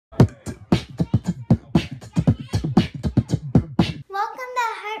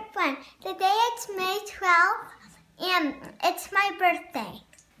Today it's May 12th and it's my birthday.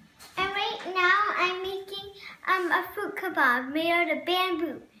 And right now I'm making a fruit kebab made out of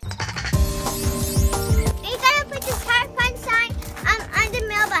bamboo. You gotta put this heart fun sign on the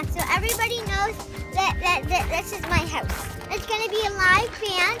mailbox so everybody knows that this is my house. It's gonna be a live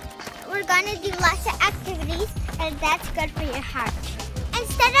band. We're gonna do lots of activities and that's good for your heart.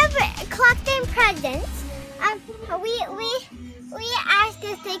 Instead of collecting presents, we asked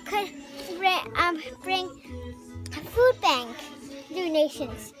if they could bring food bank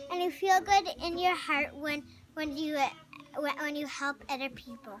donations, and you feel good in your heart when you help other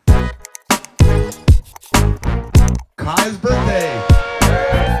people. Kai's birthday.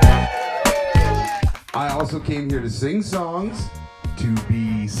 I also came here to sing songs, to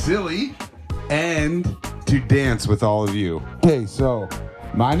be silly, and to dance with all of you. Okay, so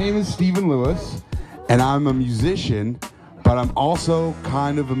my name is Stephen Lewis, and I'm a musician, but I'm also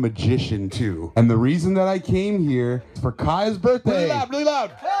kind of a magician too. And the reason that I came here is for Kai's birthday. Really loud, really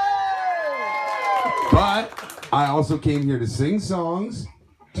loud. But I also came here to sing songs,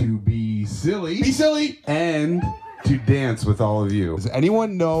 to be silly, and to dance with all of you. Does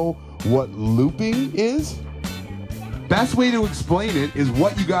anyone know what looping is? Best way to explain it is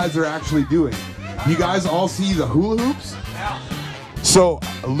what you guys are actually doing. You guys all see the hula hoops? So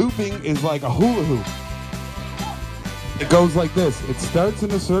looping is like a hula hoop. It goes like this. It starts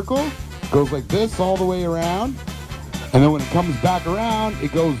in a circle, goes like this all the way around, and then when it comes back around,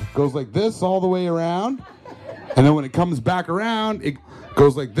 it goes like this all the way around, and then when it comes back around, it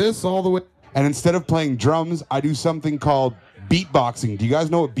goes like this all the way. And instead of playing drums, I do something called beatboxing. Do you guys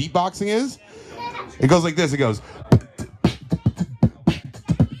know what beatboxing is? It goes like this. It goes.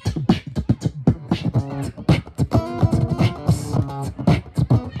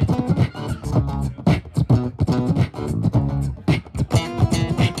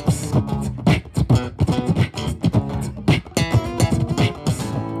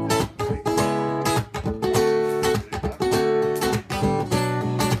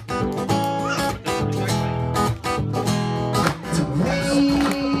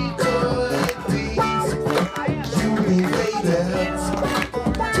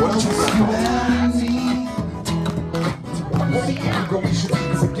 We should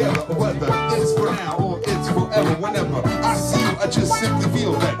be together, whether it's for now or it's forever. Whenever I see you, I just simply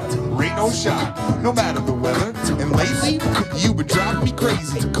feel that rain or shine, no matter the weather. And lately, you've been driving me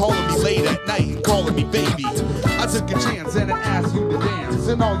crazy, calling me late at night and calling me baby. I took a chance and I asked you to dance,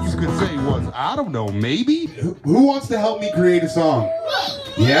 and all you could say was, I don't know, maybe? Who wants to help me create a song?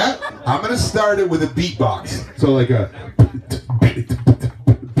 Yeah? I'm gonna start it with a beatbox. So like a...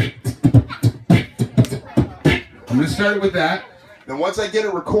 I'm gonna start it with that. Then once I get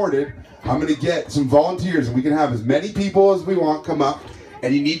it recorded, I'm gonna get some volunteers, and we can have as many people as we want come up,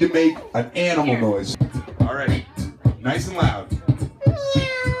 and you need to make an animal noise. All right, nice and loud.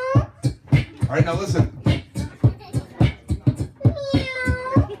 All right, now listen.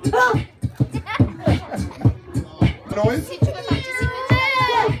 Noise?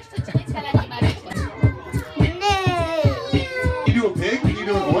 You do a pig? Can you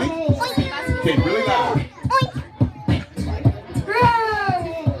do an oink? Okay, really loud.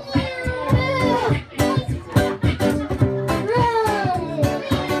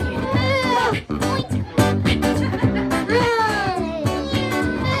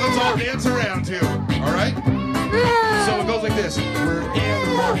 Dance around too, all right? So it goes like this. We're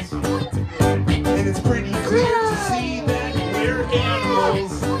animals, and it's pretty clear to see that we're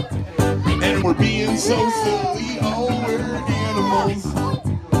animals, and we're being so silly. Oh, we're animals,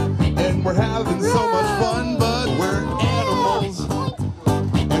 and we're having so much fun, but we're animals,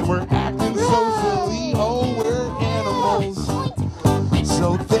 and we're acting so silly. Oh, we're animals.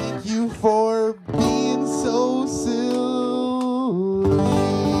 So thank you for being so silly.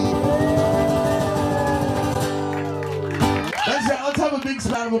 Let's have a big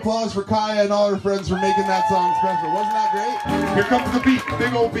round of applause for Kaya and all her friends for making that song special. Wasn't that great? Here comes the beat,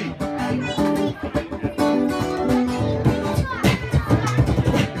 big old beat.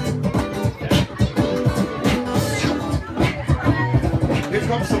 Here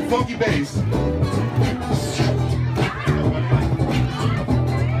comes some funky bass.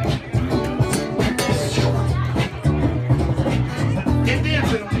 Get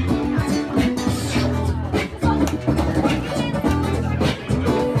dancing.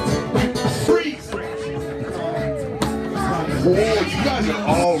 Oh, you guys are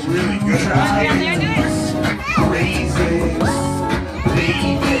all really good. Crazy,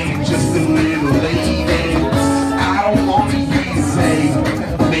 baby, just a little lady. I don't want to hear you say,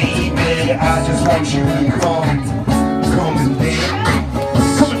 baby, I just want you to come and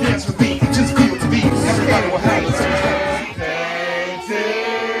dance. Come and dance with me.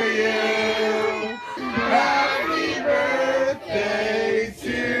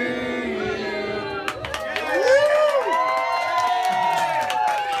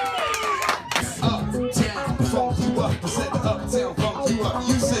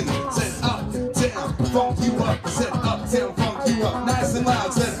 funk you up, set uptown.